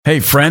Hey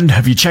friend,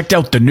 have you checked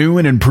out the new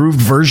and improved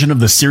version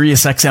of the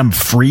SiriusXM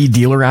free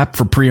dealer app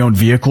for pre-owned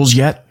vehicles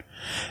yet?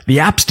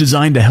 The app's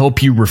designed to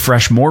help you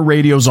refresh more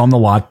radios on the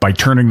lot by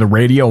turning the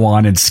radio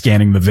on and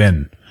scanning the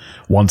VIN.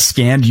 Once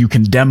scanned, you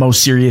can demo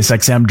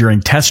SiriusXM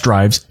during test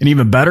drives, and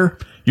even better,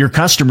 your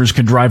customers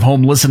can drive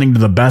home listening to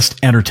the best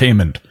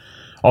entertainment.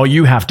 All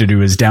you have to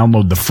do is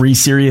download the free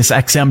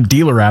SiriusXM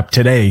dealer app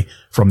today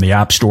from the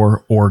App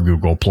Store or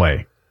Google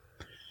Play.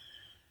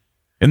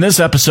 In this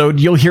episode,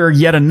 you'll hear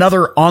yet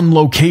another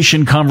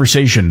on-location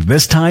conversation,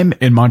 this time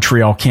in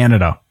Montreal,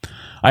 Canada.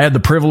 I had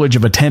the privilege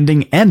of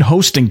attending and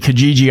hosting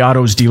Kijiji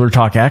Auto's Dealer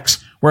Talk X,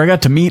 where I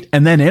got to meet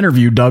and then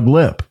interview Doug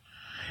Lipp.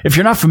 If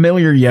you're not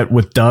familiar yet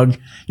with Doug,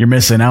 you're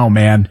missing out,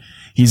 man.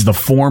 He's the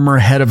former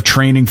head of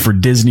training for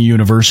Disney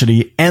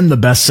University and the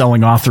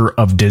best-selling author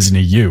of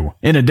Disney U.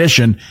 In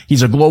addition,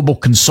 he's a global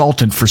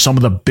consultant for some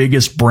of the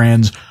biggest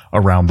brands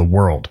around the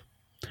world.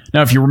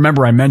 Now, if you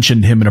remember, I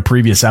mentioned him in a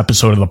previous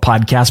episode of the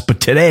podcast,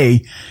 but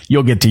today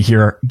you'll get to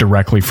hear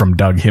directly from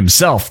Doug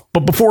himself.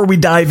 But before we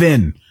dive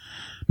in,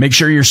 make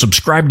sure you're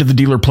subscribed to the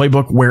Dealer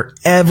Playbook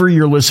wherever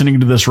you're listening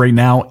to this right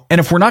now. And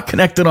if we're not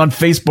connected on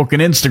Facebook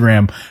and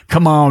Instagram,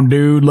 come on,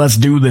 dude, let's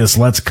do this.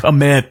 Let's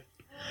commit.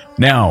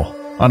 Now,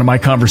 on to my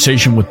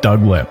conversation with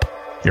Doug Lipp.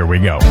 Here we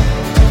go.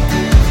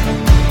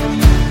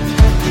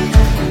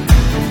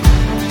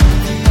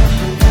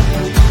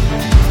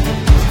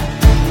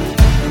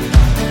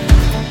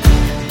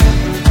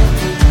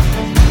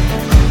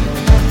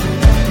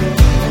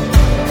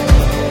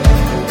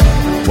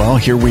 Well,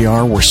 here we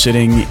are. We're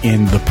sitting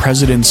in the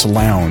President's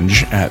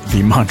Lounge at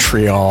the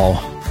Montreal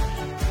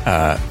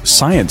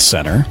Science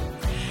Center,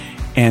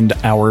 and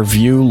our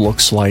view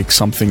looks like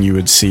something you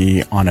would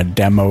see on a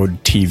demoed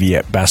TV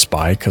at Best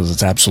Buy because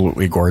it's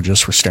absolutely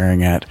gorgeous. We're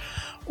staring at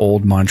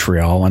old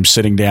Montreal. I'm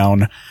sitting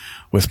down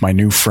with my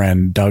new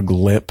friend, Doug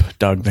Lipp.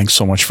 Doug, thanks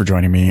so much for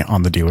joining me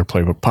on the Dealer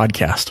Playbook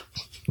podcast.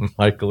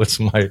 Michael, it's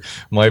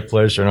my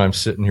pleasure, and I'm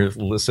sitting here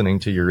listening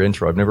to your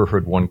intro. I've never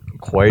heard one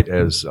quite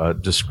as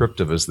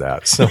descriptive as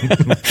that, so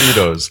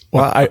kudos.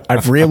 Well,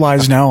 I've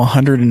realized now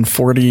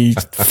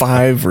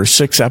 145 or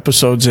 6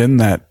 episodes in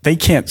that they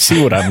can't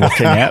see what I'm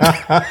looking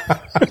at.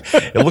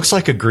 It looks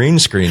like a green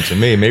screen to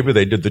me. Maybe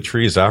they did the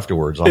trees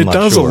afterwards. I'm not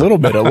sure. It does a little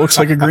bit. It looks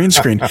like a green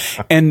screen.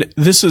 And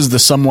this is the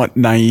somewhat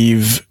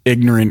naive,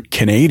 ignorant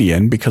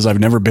Canadian, because I've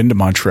never been to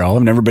Montreal.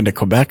 I've never been to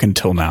Quebec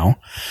until now.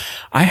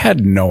 I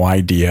had no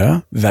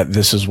idea that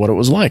this is what it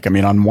was like. I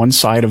mean, on one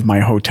side of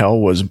my hotel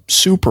was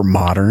super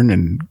modern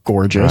and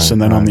gorgeous, right,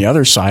 and then on the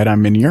other side,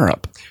 I'm in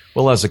Europe.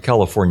 Well, as a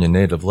California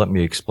native, let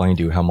me explain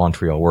to you how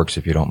Montreal works,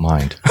 if you don't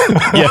mind.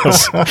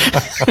 Yes.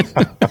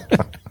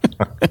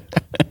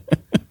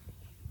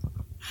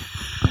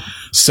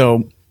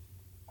 So,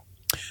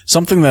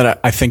 something that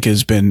I think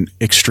has been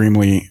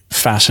extremely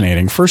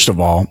fascinating. First of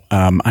all,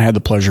 I had the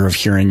pleasure of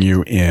hearing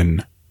you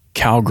in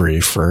Calgary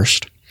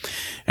first.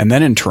 And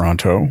then in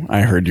Toronto,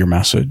 I heard your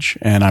message,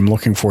 and I'm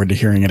looking forward to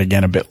hearing it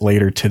again a bit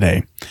later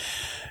today.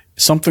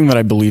 Something that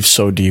I believe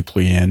so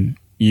deeply in,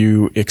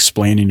 you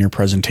explained in your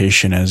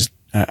presentation as,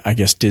 I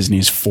guess,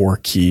 Disney's 4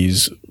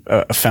 keys,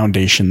 a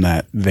foundation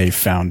that they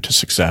found to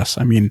success.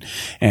 I mean,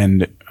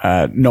 and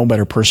no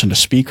better person to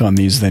speak on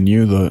these than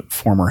you, the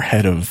former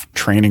head of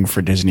training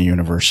for Disney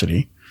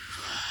University.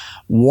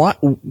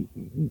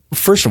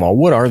 First of all,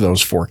 what are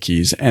those 4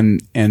 keys?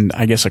 And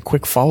I guess a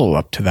quick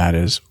follow-up to that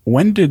is,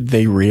 when did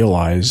they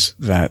realize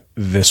that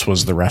this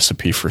was the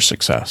recipe for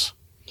success?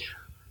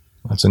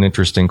 That's an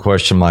interesting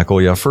question,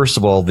 Michael. Yeah, first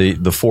of all, the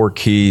 4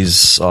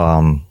 keys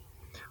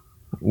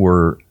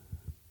were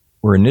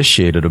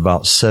initiated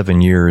about 7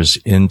 years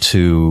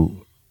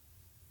into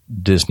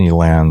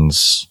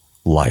Disneyland's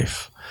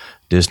life.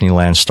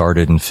 Disneyland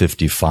started in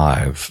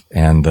 1955,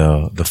 and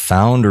the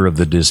founder of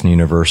the Disney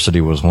University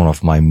was one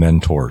of my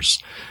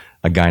mentors,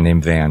 a guy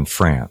named Van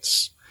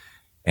France.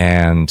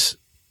 And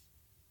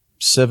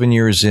 7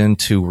 years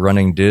into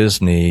running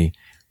Disney,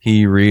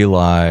 he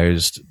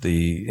realized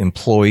the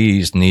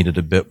employees needed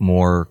a bit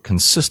more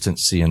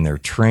consistency in their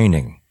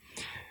training.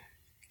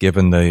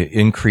 Given the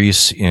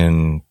increase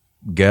in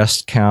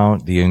guest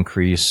count, the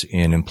increase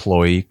in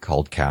employee,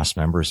 called cast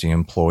members, the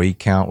employee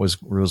count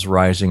was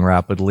rising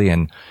rapidly,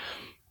 and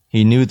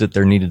he knew that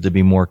there needed to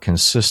be more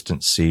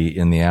consistency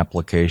in the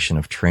application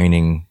of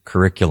training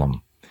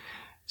curriculum.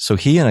 So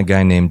he and a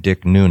guy named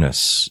Dick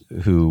Nunes,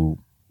 who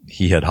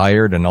he had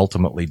hired, and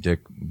ultimately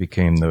Dick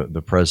became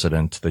the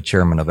president, the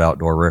chairman of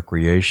outdoor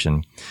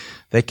recreation,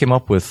 they came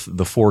up with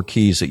the 4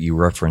 keys that you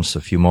referenced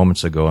a few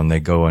moments ago, and they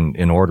go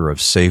in order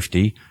of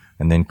safety,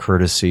 and then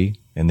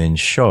courtesy, and then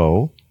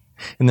show.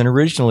 And then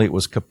originally it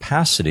was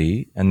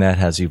capacity, and that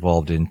has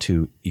evolved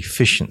into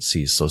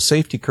efficiency. So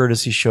safety,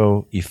 courtesy,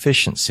 show,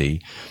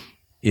 efficiency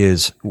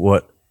is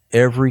what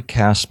every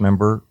cast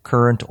member,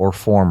 current or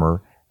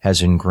former,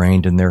 has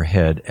ingrained in their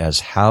head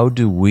as, how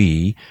do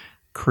we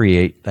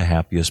create the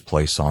happiest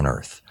place on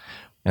earth?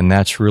 And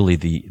that's really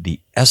the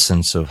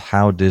essence of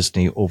how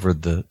Disney, over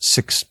the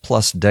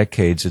 6+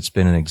 decades it's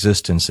been in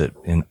existence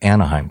in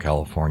Anaheim,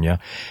 California,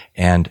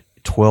 and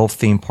 12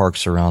 theme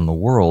parks around the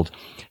world,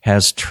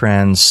 has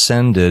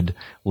transcended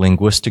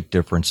linguistic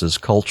differences,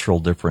 cultural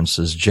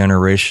differences,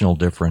 generational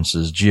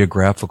differences,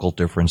 geographical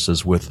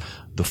differences, with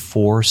the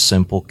 4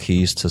 simple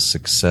keys to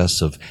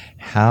success of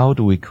how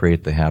do we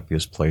create the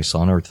happiest place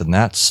on earth. And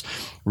that's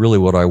really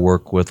what I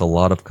work with a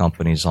lot of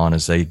companies on,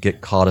 is they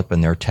get caught up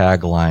in their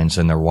taglines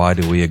and their why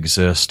do we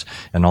exist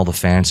and all the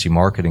fancy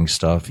marketing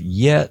stuff,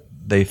 yet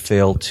they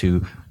fail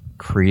to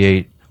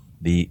create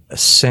the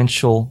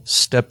essential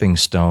stepping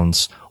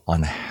stones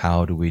on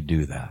how do we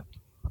do that.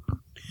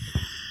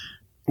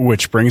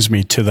 Which brings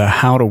me to the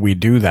how do we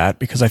do that,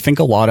 because I think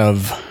a lot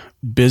of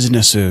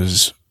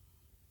businesses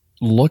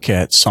look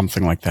at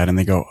something like that and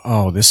they go,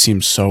 oh, this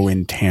seems so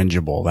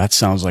intangible. That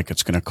sounds like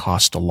it's going to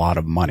cost a lot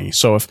of money.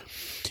 So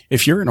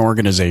if you're an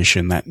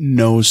organization that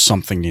knows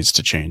something needs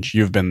to change,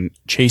 you've been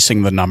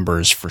chasing the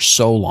numbers for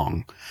so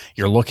long,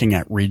 you're looking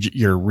at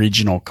your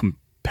regional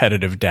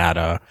competitive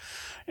data,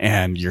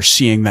 and you're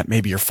seeing that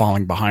maybe you're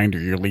falling behind or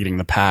you're leading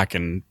the pack,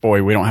 and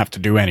boy, we don't have to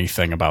do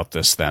anything about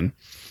this then.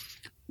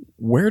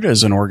 Where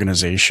does an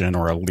organization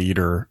or a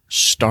leader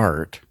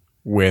start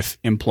with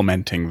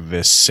implementing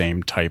this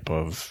same type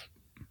of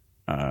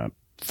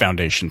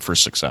foundation for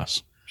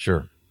success?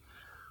 Sure.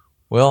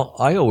 Well,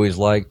 I always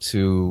like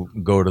to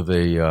go to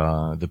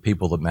the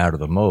people that matter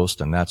the most,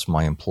 and that's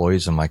my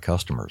employees and my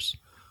customers.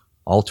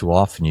 All too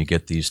often you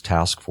get these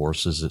task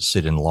forces that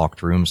sit in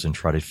locked rooms and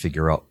try to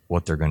figure out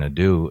what they're going to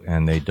do,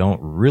 and they don't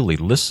really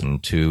listen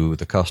to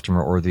the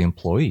customer or the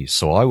employee.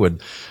 So I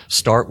would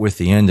start with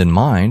the end in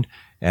mind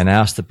and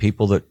ask the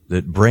people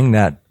that bring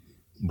that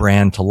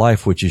brand to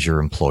life, which is your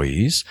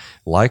employees,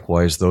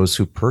 likewise those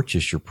who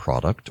purchase your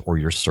product or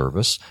your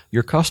service,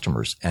 your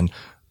customers. And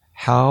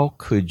how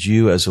could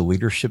you as a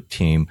leadership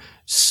team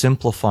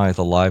simplify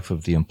the life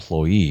of the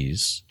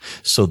employees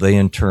so they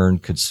in turn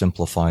could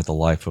simplify the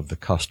life of the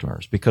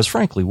customers? Because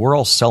frankly, we're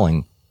all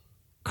selling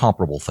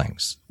comparable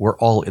things. We're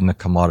all in the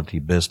commodity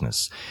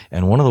business.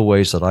 And one of the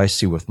ways that I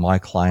see with my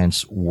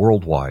clients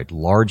worldwide,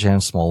 large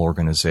and small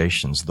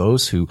organizations,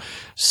 those who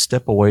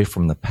step away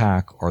from the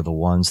pack are the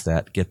ones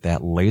that get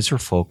that laser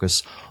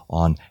focus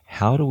on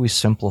how do we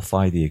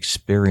simplify the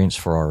experience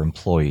for our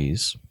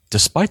employees,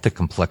 despite the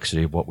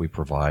complexity of what we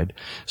provide,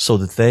 so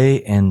that they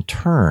in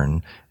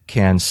turn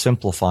can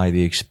simplify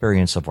the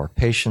experience of our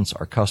patients,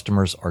 our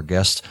customers, our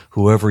guests,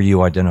 whoever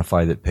you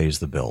identify that pays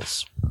the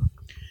bills.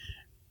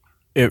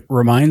 It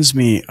reminds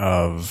me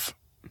of,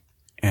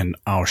 and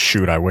oh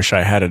shoot, I wish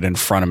I had it in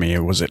front of me.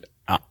 Was it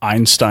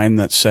Einstein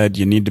that said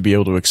you need to be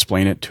able to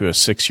explain it to a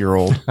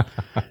 6-year-old?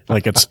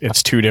 Like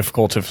it's too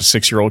difficult if a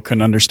 6-year-old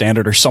couldn't understand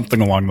it, or something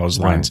along those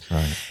lines.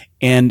 Right.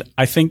 And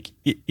I think,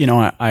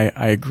 I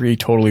agree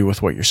totally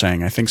with what you're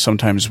saying. I think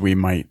sometimes we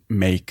might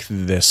make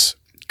this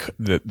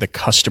the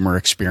customer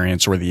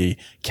experience or the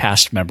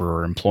cast member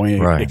or employee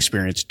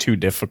experience too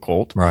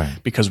difficult,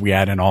 because we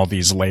add in all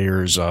these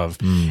layers of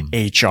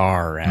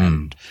HR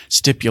and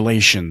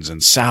stipulations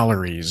and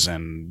salaries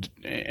and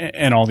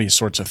all these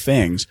sorts of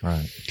things.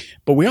 Right.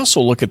 But we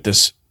also look at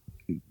this,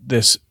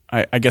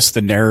 I guess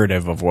the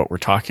narrative of what we're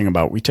talking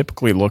about, we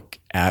typically look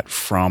at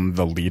from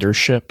the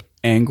leadership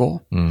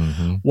angle.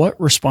 Mm-hmm. What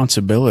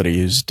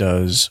responsibilities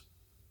does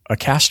a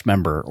cast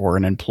member or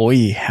an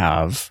employee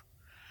have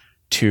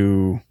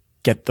to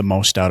get the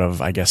most out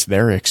of, I guess,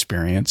 their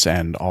experience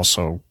and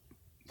also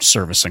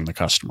servicing the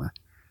customer?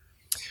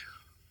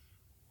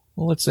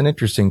 Well, it's an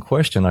interesting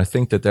question. I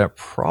think that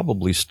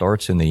probably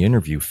starts in the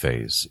interview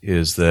phase,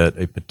 is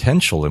that a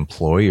potential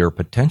employee or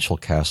potential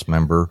cast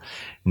member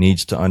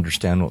needs to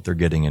understand what they're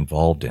getting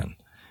involved in.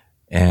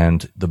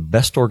 And the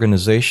best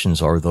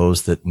organizations are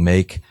those that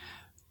make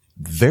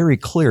very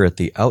clear at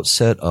the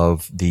outset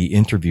of the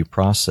interview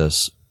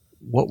process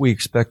what we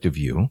expect of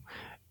you,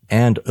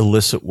 and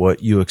elicit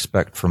what you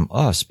expect from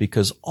us.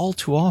 Because all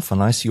too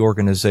often I see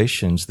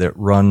organizations that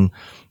run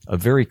a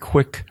very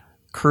quick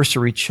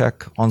cursory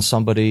check on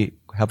somebody,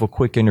 have a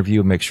quick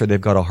interview, make sure they've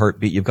got a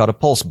heartbeat, you've got a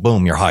pulse,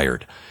 boom, you're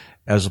hired.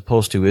 As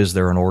opposed to, is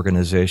there an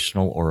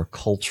organizational or a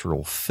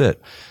cultural fit?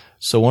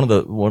 So one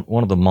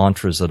of the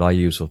mantras that I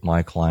use with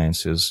my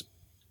clients is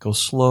go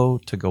slow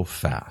to go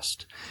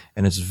fast.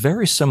 And it's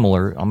very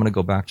similar. I'm going to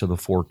go back to the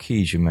 4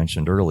 keys you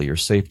mentioned earlier: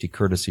 safety,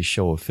 courtesy,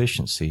 show,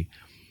 efficiency.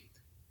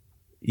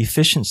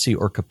 Efficiency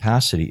or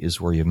capacity is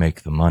where you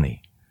make the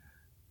money.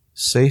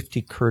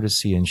 Safety,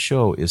 courtesy, and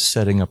show is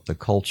setting up the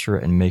culture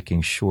and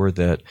making sure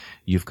that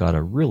you've got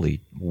a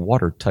really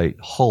watertight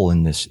hull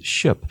in this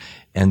ship.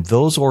 And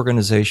those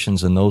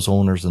organizations and those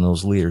owners and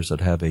those leaders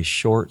that have a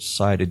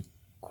short-sighted,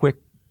 quick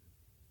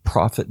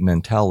profit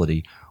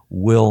mentality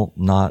will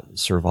not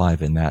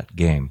survive in that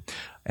game.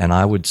 And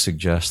I would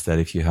suggest that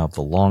if you have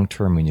the long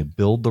term and you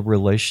build the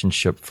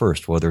relationship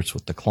first, whether it's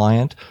with the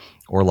client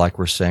or, like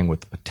we're saying, with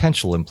the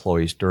potential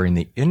employees during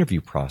the interview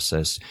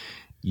process,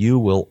 you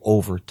will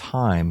over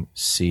time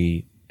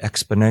see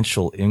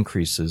exponential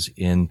increases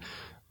in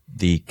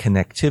the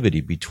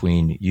connectivity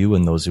between you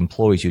and those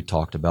employees you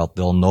talked about.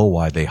 They'll know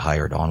why they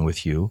hired on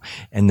with you,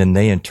 and then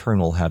they in turn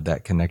will have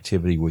that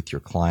connectivity with your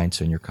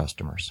clients and your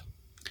customers.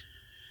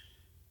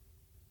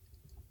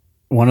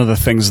 one of the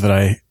things that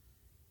I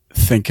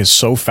think is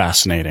so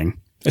fascinating,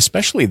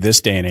 especially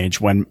this day and age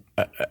when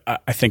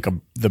I think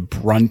the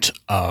brunt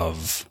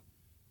of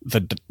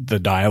the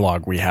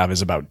dialogue we have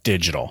is about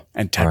digital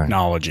and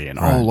technology and,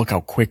 oh, look how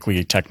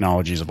quickly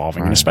technology is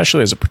evolving. And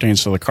especially as it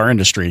pertains to the car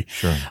industry,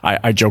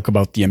 I joke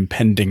about the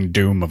impending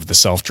doom of the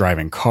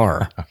self-driving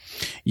car.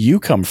 You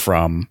come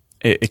from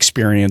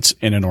experience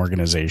in an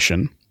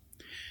organization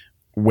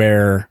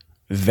where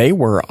they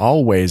were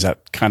always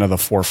at kind of the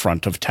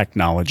forefront of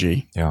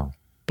technology,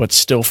 but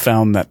still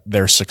found that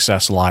their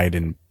success lied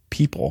in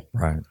people.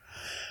 Right.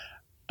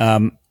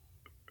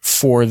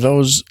 For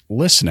those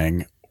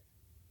listening,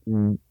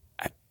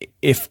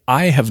 if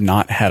I have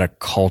not had a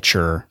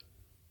culture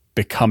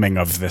becoming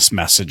of this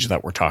message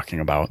that we're talking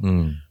about,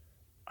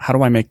 how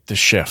do I make the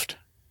shift?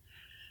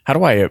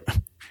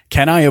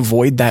 Can I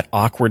avoid that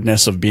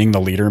awkwardness of being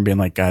the leader and being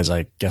like, guys,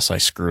 I guess I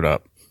screwed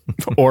up?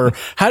 Or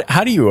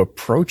how do you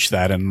approach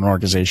that in an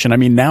organization? I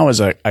mean, now as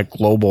a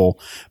global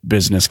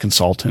business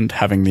consultant,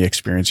 having the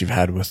experience you've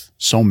had with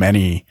so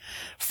many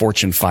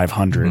Fortune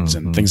 500s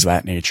and things of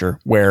that nature,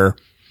 where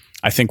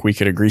I think we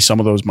could agree some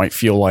of those might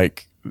feel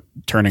like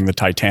turning the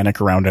Titanic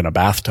around in a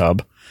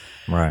bathtub.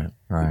 Right.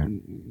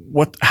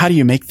 How do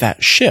you make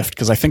that shift?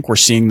 Because I think we're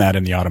seeing that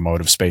in the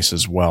automotive space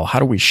as well. How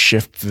do we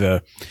shift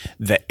the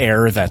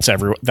air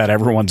that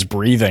everyone's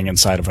breathing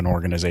inside of an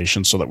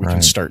organization so that we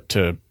can start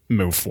to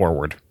move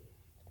forward?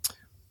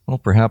 Well,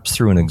 perhaps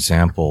through an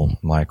example,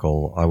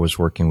 Michael, I was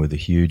working with a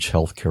huge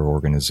healthcare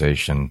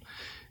organization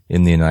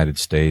in the United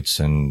States,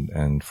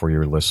 and for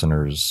your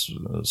listeners,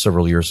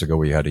 several years ago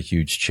we had a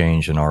huge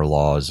change in our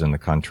laws in the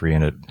country,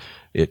 and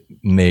it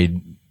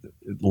made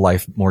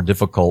life more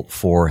difficult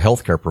for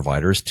healthcare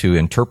providers to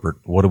interpret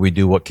what do we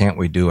do, what can't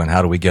we do, and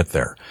how do we get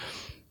there.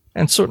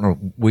 And certainly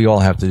we all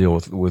have to deal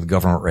with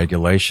government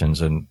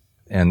regulations,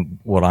 and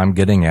what I'm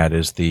getting at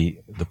is the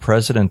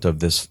president of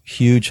this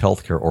huge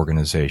healthcare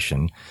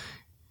organization,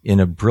 in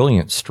a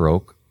brilliant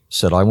stroke,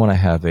 said, I want to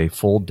have a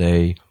full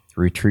day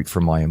retreat for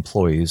my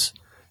employees,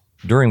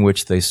 during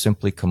which they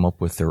simply come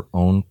up with their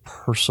own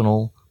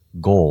personal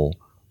goal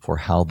for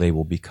how they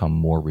will become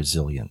more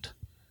resilient.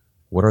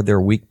 What are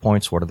their weak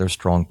points? What are their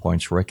strong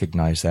points?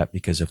 Recognize that,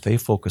 because if they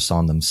focus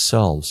on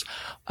themselves,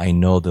 I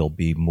know they'll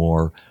be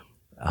more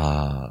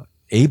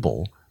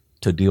able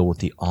to deal with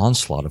the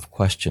onslaught of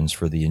questions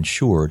for the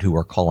insured who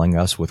are calling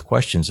us with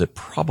questions that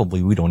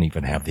probably we don't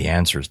even have the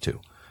answers to.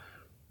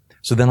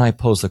 So then I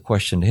posed the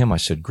question to him. I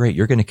said, great,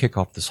 you're going to kick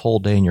off this whole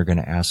day and you're going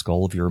to ask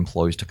all of your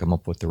employees to come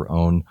up with their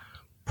own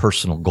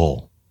personal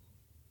goal.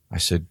 I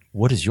said,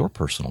 what is your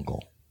personal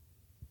goal?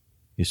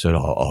 He said,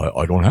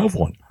 I don't have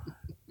one.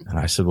 And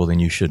I said, well, then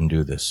you shouldn't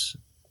do this,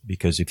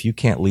 because if you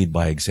can't lead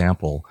by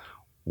example,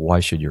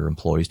 why should your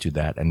employees do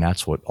that? And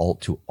that's what all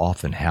too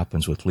often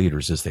happens with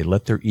leaders, is they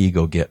let their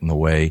ego get in the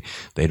way.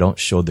 They don't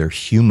show their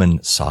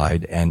human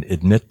side and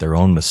admit their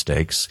own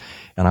mistakes.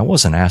 And I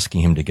wasn't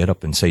asking him to get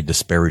up and say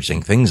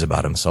disparaging things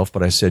about himself,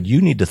 but I said, you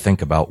need to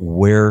think about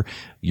where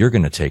you're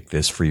going to take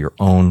this for your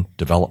own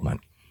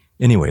development.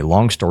 Anyway,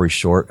 long story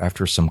short,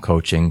 after some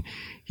coaching,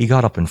 he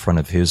got up in front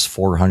of his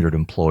 400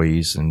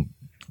 employees and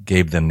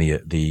gave them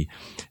the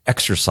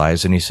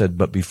exercise, and he said,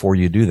 but before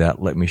you do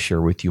that, let me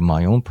share with you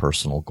my own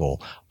personal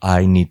goal.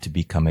 I need to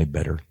become a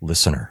better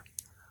listener.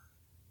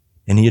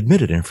 And he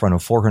admitted in front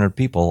of 400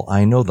 people,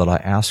 I know that I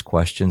ask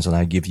questions and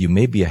I give you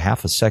maybe a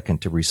half a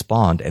second to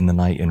respond, and then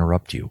I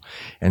interrupt you.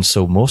 And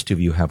so most of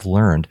you have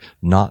learned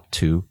not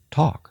to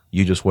talk.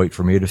 You just wait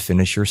for me to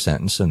finish your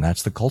sentence, and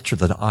that's the culture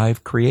that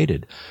I've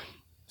created.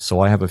 So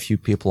I have a few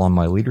people on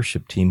my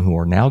leadership team who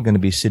are now going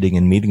to be sitting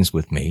in meetings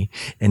with me,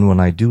 and when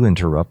I do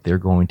interrupt, they're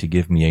going to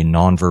give me a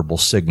nonverbal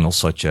signal,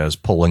 such as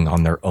pulling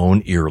on their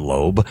own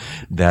earlobe,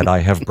 that I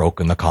have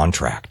broken the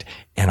contract.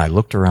 And I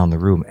looked around the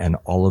room, and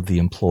all of the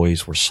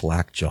employees were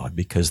slack-jawed,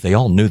 because they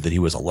all knew that he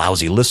was a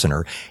lousy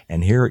listener,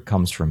 and here it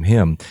comes from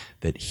him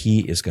that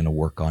he is going to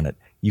work on it.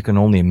 You can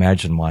only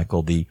imagine,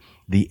 Michael, the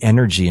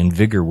energy and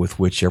vigor with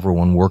which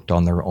everyone worked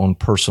on their own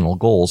personal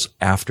goals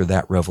after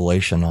that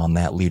revelation on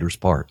that leader's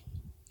part.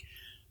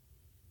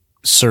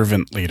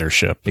 Servant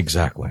leadership.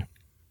 Exactly.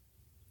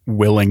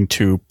 Willing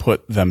to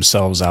put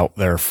themselves out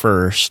there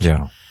first.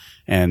 Yeah.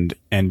 And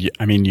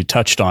I mean, you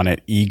touched on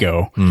it,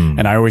 ego.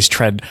 And I always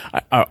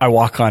I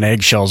walk on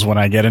eggshells when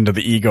I get into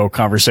the ego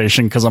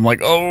conversation, because I'm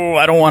like, oh,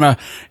 I don't want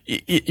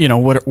to,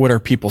 what are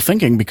people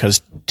thinking?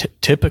 Because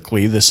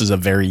typically this is a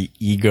very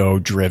ego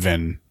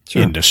driven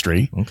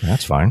industry. Okay,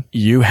 that's fine.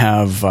 You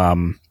have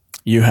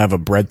a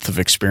breadth of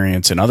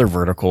experience in other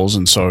verticals.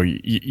 And so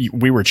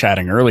we were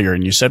chatting earlier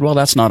and you said, well,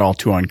 that's not all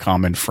too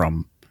uncommon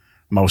from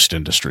most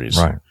industries.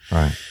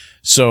 Right.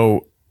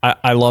 So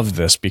I love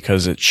this,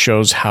 because it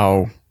shows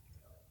how,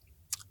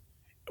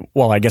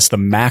 well, I guess the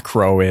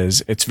macro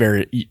is it's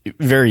very,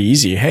 very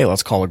easy. Hey,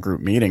 let's call a group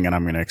meeting and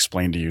I'm going to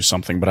explain to you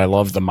something. But I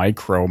love the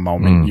micro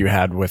moment you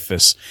had with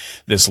this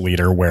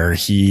leader where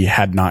he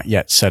had not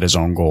yet set his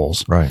own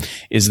goals. Right.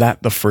 Is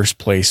that the first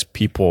place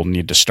people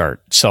need to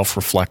start?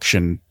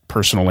 Self-reflection,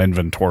 personal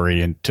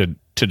inventory, and to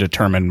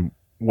determine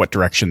what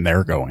direction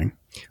they're going?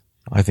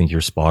 I think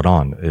you're spot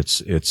on.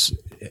 It's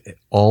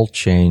all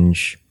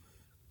change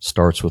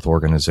starts with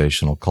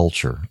organizational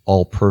culture.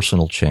 All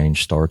personal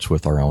change starts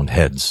with our own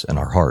heads and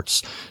our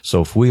hearts.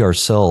 So if we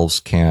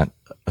ourselves can't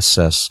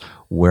assess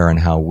where and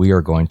how we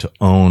are going to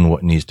own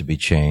what needs to be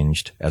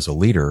changed as a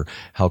leader,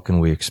 how can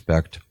we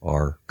expect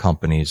our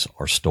companies,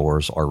 our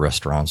stores, our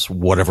restaurants,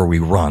 whatever we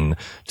run,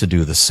 to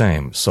do the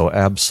same? So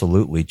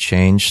absolutely,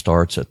 change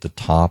starts at the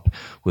top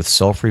with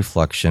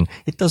self-reflection.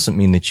 It doesn't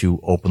mean that you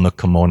open the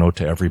kimono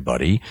to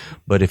everybody,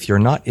 but if you're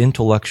not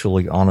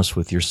intellectually honest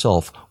with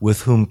yourself,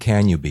 with whom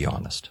can you be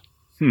honest?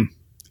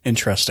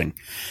 Interesting.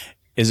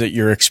 Is it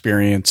your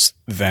experience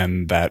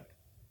then that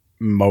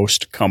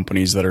most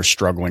companies that are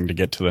struggling to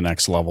get to the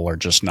next level are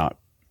just not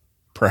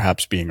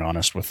perhaps being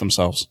honest with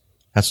themselves?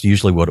 That's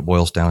usually what it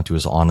boils down to,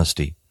 is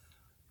honesty.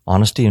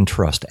 Honesty and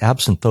trust.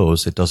 Absent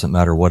those, it doesn't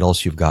matter what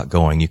else you've got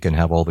going. You can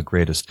have all the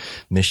greatest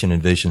mission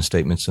and vision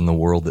statements in the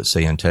world that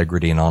say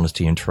integrity and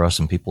honesty and trust,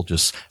 and people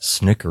just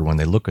snicker when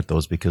they look at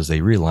those because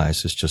they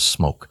realize it's just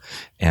smoke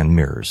and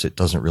mirrors. It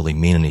doesn't really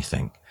mean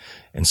anything.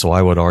 And so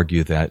I would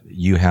argue that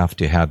you have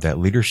to have that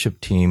leadership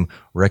team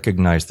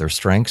recognize their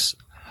strengths.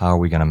 How are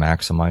we going to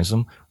maximize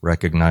them?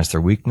 Recognize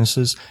their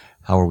weaknesses.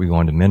 How are we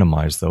going to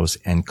minimize those?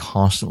 And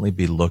constantly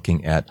be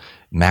looking at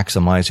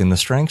maximizing the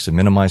strengths and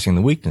minimizing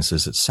the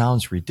weaknesses. It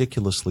sounds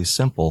ridiculously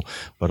simple,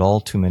 but all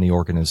too many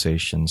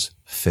organizations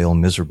fail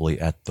miserably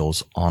at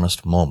those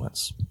honest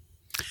moments.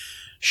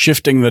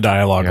 Shifting the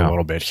dialogue a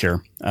little bit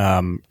here,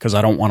 because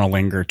I don't want to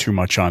linger too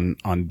much on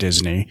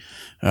Disney,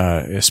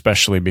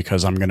 especially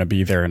because I'm going to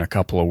be there in a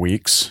couple of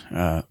weeks.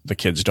 The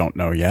kids don't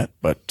know yet,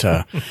 but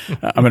I'm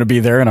going to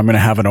be there and I'm going to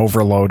have an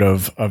overload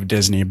of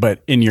Disney.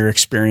 But in your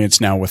experience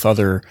now with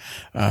other,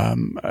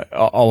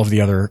 all of the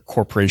other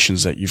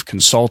corporations that you've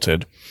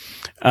consulted,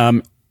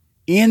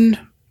 in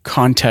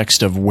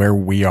context of where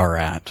we are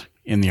at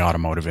in the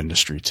automotive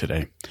industry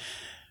today,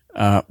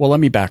 well, let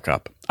me back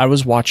up.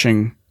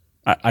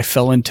 I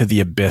fell into the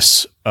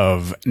abyss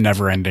of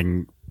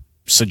never-ending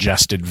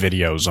suggested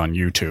videos on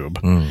YouTube,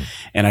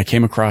 and I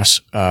came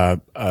across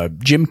a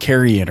Jim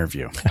Carrey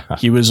interview.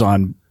 He was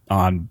on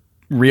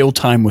Real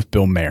Time with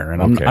Bill Maher,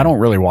 and I don't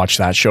really watch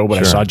that show, but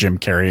I saw Jim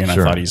Carrey, and I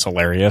thought he's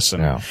hilarious,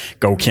 and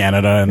Go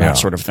Canada, and that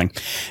sort of thing.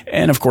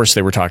 And of course,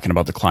 they were talking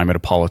about the climate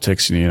of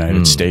politics in the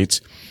United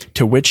States,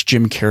 to which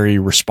Jim Carrey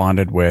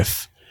responded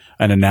with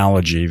an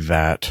analogy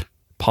that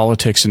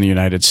politics in the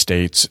United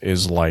States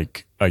is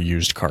like a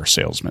used car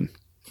salesman.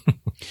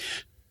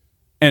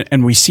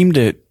 and we seem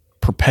to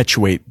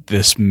perpetuate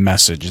this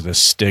message, this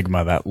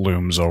stigma that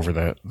looms over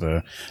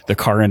the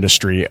car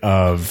industry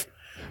of,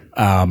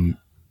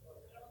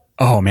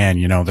 oh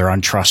man, they're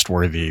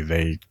untrustworthy.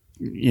 They,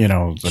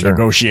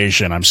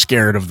 negotiation, I'm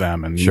scared of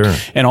them,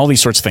 and all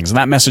these sorts of things. And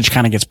that message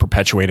kind of gets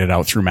perpetuated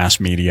out through mass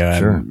media,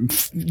 and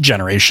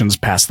generations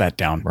pass that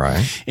down.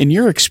 Right. In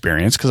your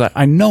experience, because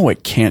I know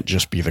it can't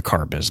just be the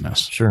car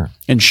business. Sure.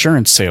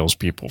 Insurance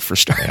salespeople, for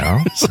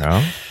starters.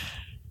 Yeah.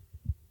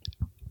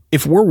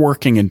 If we're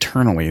working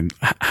internally,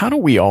 how do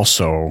we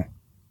also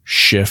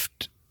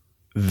shift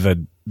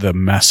the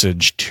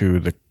message to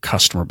the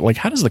customer? Like,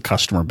 how does the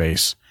customer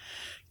base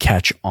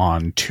catch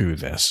on to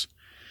this?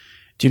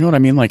 Do you know what I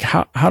mean? Like,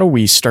 how do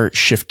we start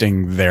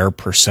shifting their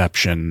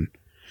perception?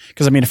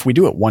 Because, if we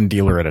do it one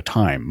dealer at a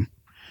time,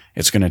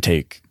 it's going to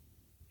take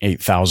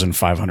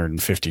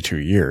 8,552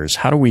 years.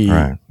 How do we,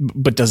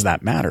 but does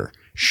that matter?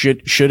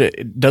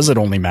 Does it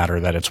only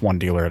matter that it's one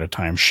dealer at a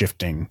time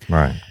shifting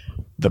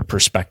the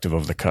perspective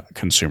of the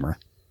consumer?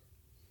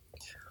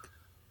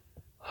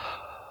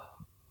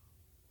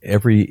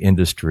 Every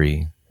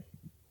industry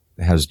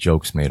has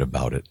jokes made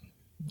about it.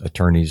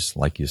 Attorneys,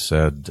 like you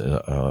said,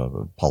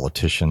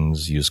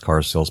 politicians, used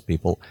car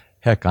salespeople.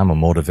 Heck, I'm a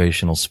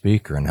motivational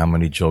speaker, and how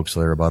many jokes are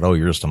there about, oh,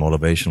 you're just a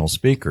motivational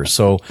speaker?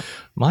 So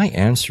my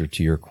answer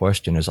to your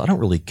question is I don't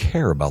really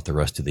care about the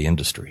rest of the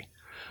industry.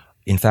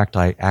 In fact,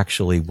 I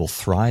actually will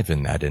thrive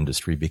in that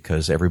industry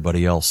because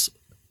everybody else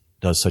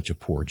does such a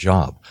poor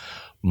job.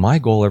 My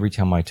goal every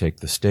time I take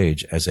the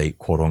stage as a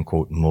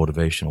quote-unquote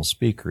motivational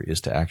speaker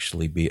is to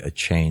actually be a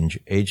change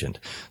agent.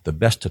 The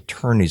best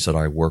attorneys that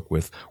I work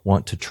with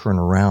want to turn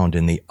around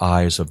in the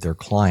eyes of their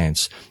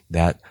clients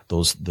that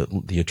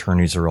the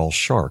attorneys are all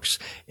sharks,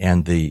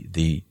 and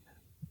the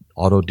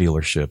auto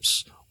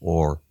dealerships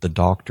or the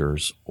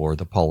doctors or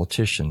the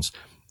politicians,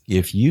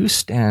 if you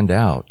stand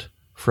out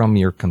from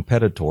your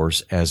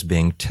competitors as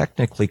being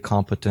technically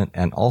competent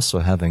and also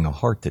having a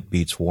heart that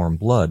beats warm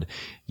blood,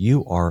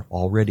 you are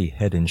already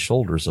head and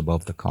shoulders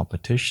above the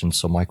competition.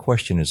 So my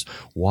question is,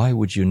 why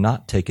would you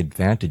not take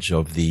advantage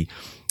of the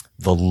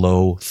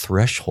low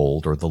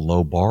threshold or the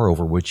low bar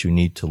over which you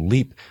need to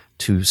leap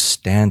to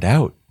stand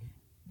out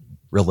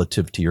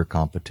relative to your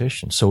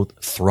competition? So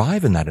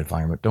thrive in that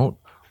environment.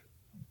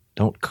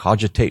 Don't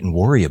cogitate and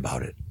worry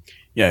about it.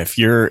 Yeah,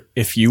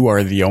 if you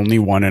are the only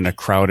one in a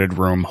crowded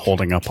room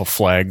holding up a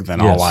flag,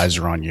 then all eyes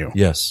are on you.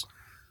 Yes.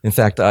 In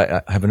fact,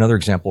 I have another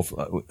example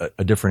of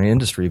a different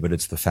industry, but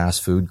it's the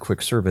fast food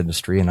quick serve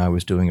industry, and I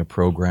was doing a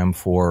program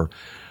for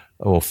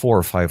 400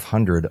 or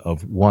 500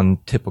 of one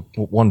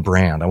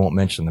brand. I won't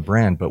mention the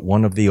brand, but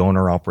one of the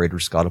owner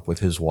operators got up with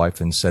his wife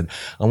and said,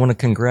 I want to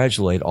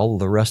congratulate all of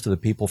the rest of the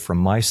people from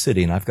my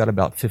city. And I've got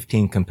about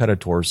 15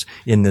 competitors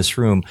in this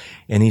room.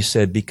 And he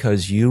said,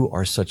 because you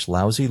are such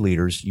lousy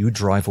leaders, you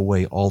drive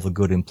away all the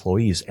good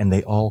employees and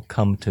they all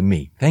come to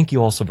me. Thank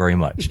you all so very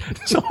much.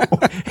 So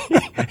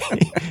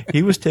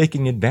he was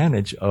taking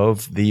advantage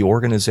of the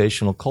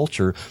organizational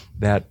culture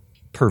that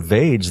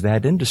pervades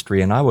that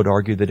industry. And I would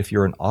argue that if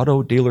you're an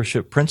auto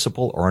dealership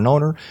principal or an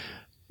owner,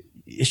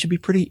 it should be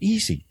pretty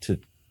easy to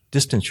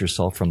distance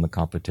yourself from the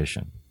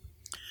competition.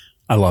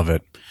 I love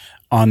it.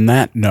 On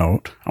that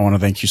note, I want to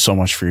thank you so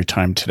much for your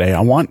time today. I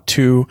want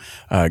to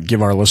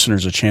give our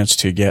listeners a chance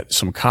to get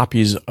some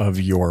copies of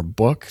your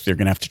book. They're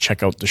going to have to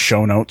check out the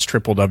show notes,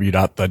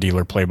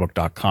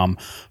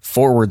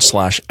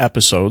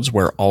 www.thedealerplaybook.com/episodes,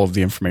 where all of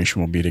the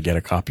information will be to get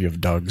a copy of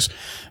Doug's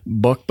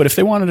book. But if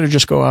they wanted to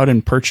just go out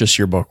and purchase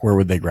your book, where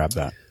would they grab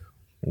that?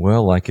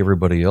 Well, like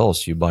everybody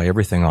else, you buy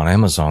everything on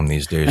Amazon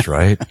these days,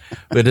 right?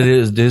 But it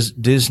is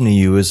Disney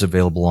U is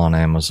available on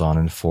Amazon,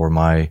 and for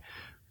my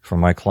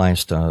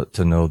clients to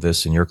know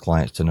this and your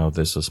clients to know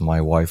this, is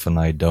my wife and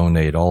I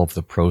donate all of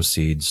the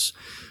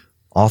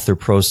author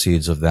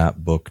proceeds of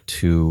that book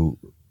to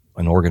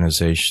an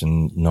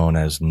organization known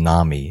as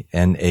NAMI,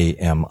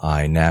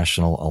 N-A-M-I,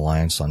 National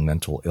Alliance on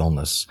Mental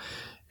Illness.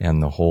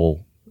 And the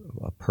whole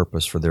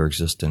purpose for their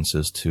existence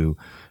is to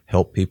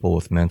help people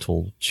with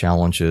mental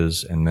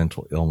challenges and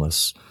mental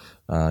illness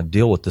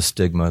deal with the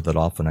stigma that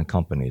often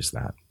accompanies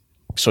that.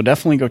 So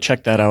definitely go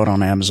check that out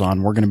on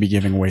Amazon. We're going to be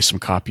giving away some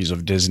copies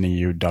of Disney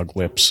U, Doug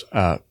Lipp's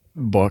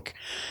book.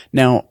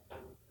 Now,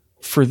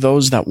 for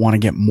those that want to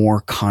get more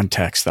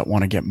context, that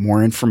want to get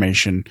more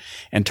information,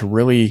 and to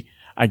really,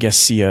 I guess,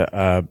 see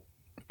how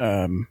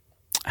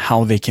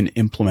they can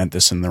implement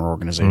this in their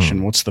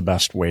organization, what's the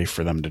best way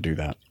for them to do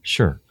that?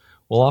 Sure.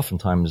 Well,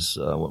 oftentimes,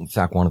 in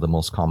fact, one of the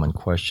most common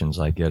questions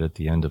I get at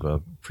the end of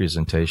a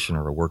presentation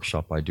or a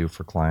workshop I do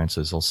for clients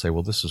is they'll say,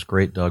 well, this is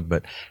great, Doug,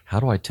 but how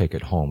do I take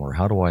it home? Or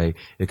how do I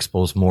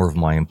expose more of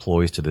my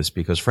employees to this?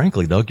 Because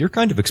frankly, Doug, you're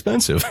kind of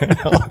expensive.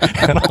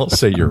 And I'll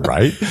say, you're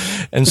right.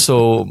 And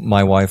so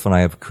my wife and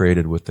I have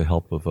created, with the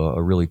help of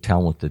a really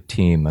talented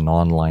team, an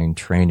online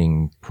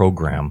training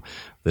program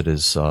that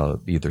is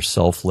either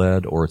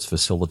self-led or it's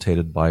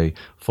facilitated by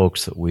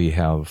folks that we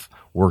have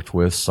worked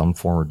with, some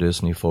former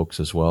Disney folks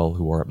as well,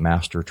 who are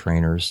master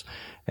trainers.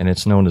 And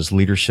it's known as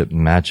Leadership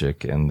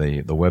Magic. And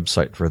the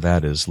website for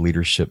that is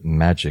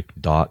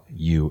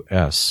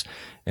leadershipmagic.us.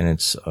 And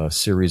it's a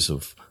series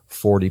of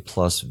 40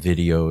 plus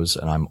videos.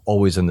 And I'm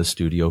always in the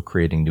studio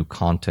creating new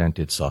content.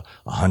 It's a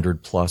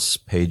 100 plus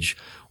page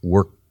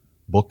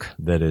workbook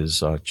that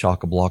is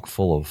chock-a-block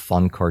full of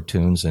fun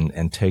cartoons and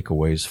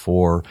takeaways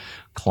for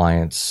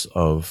clients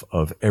of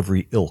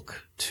every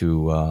ilk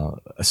to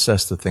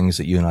assess the things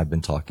that you and I have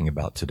been talking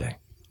about today.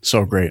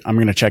 So great. I'm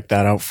going to check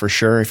that out for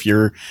sure. If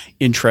you're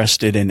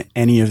interested in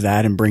any of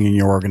that and bringing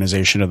your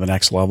organization to the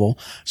next level,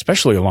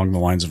 especially along the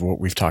lines of what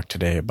we've talked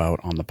today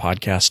about on the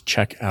podcast,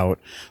 check out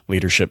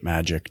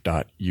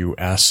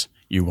leadershipmagic.us.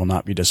 You will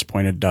not be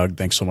disappointed. Doug,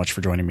 thanks so much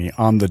for joining me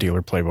on the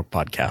Dealer Playbook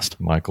podcast.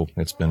 Michael,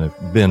 it's been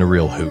a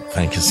real hoot.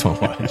 Thank you so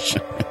much.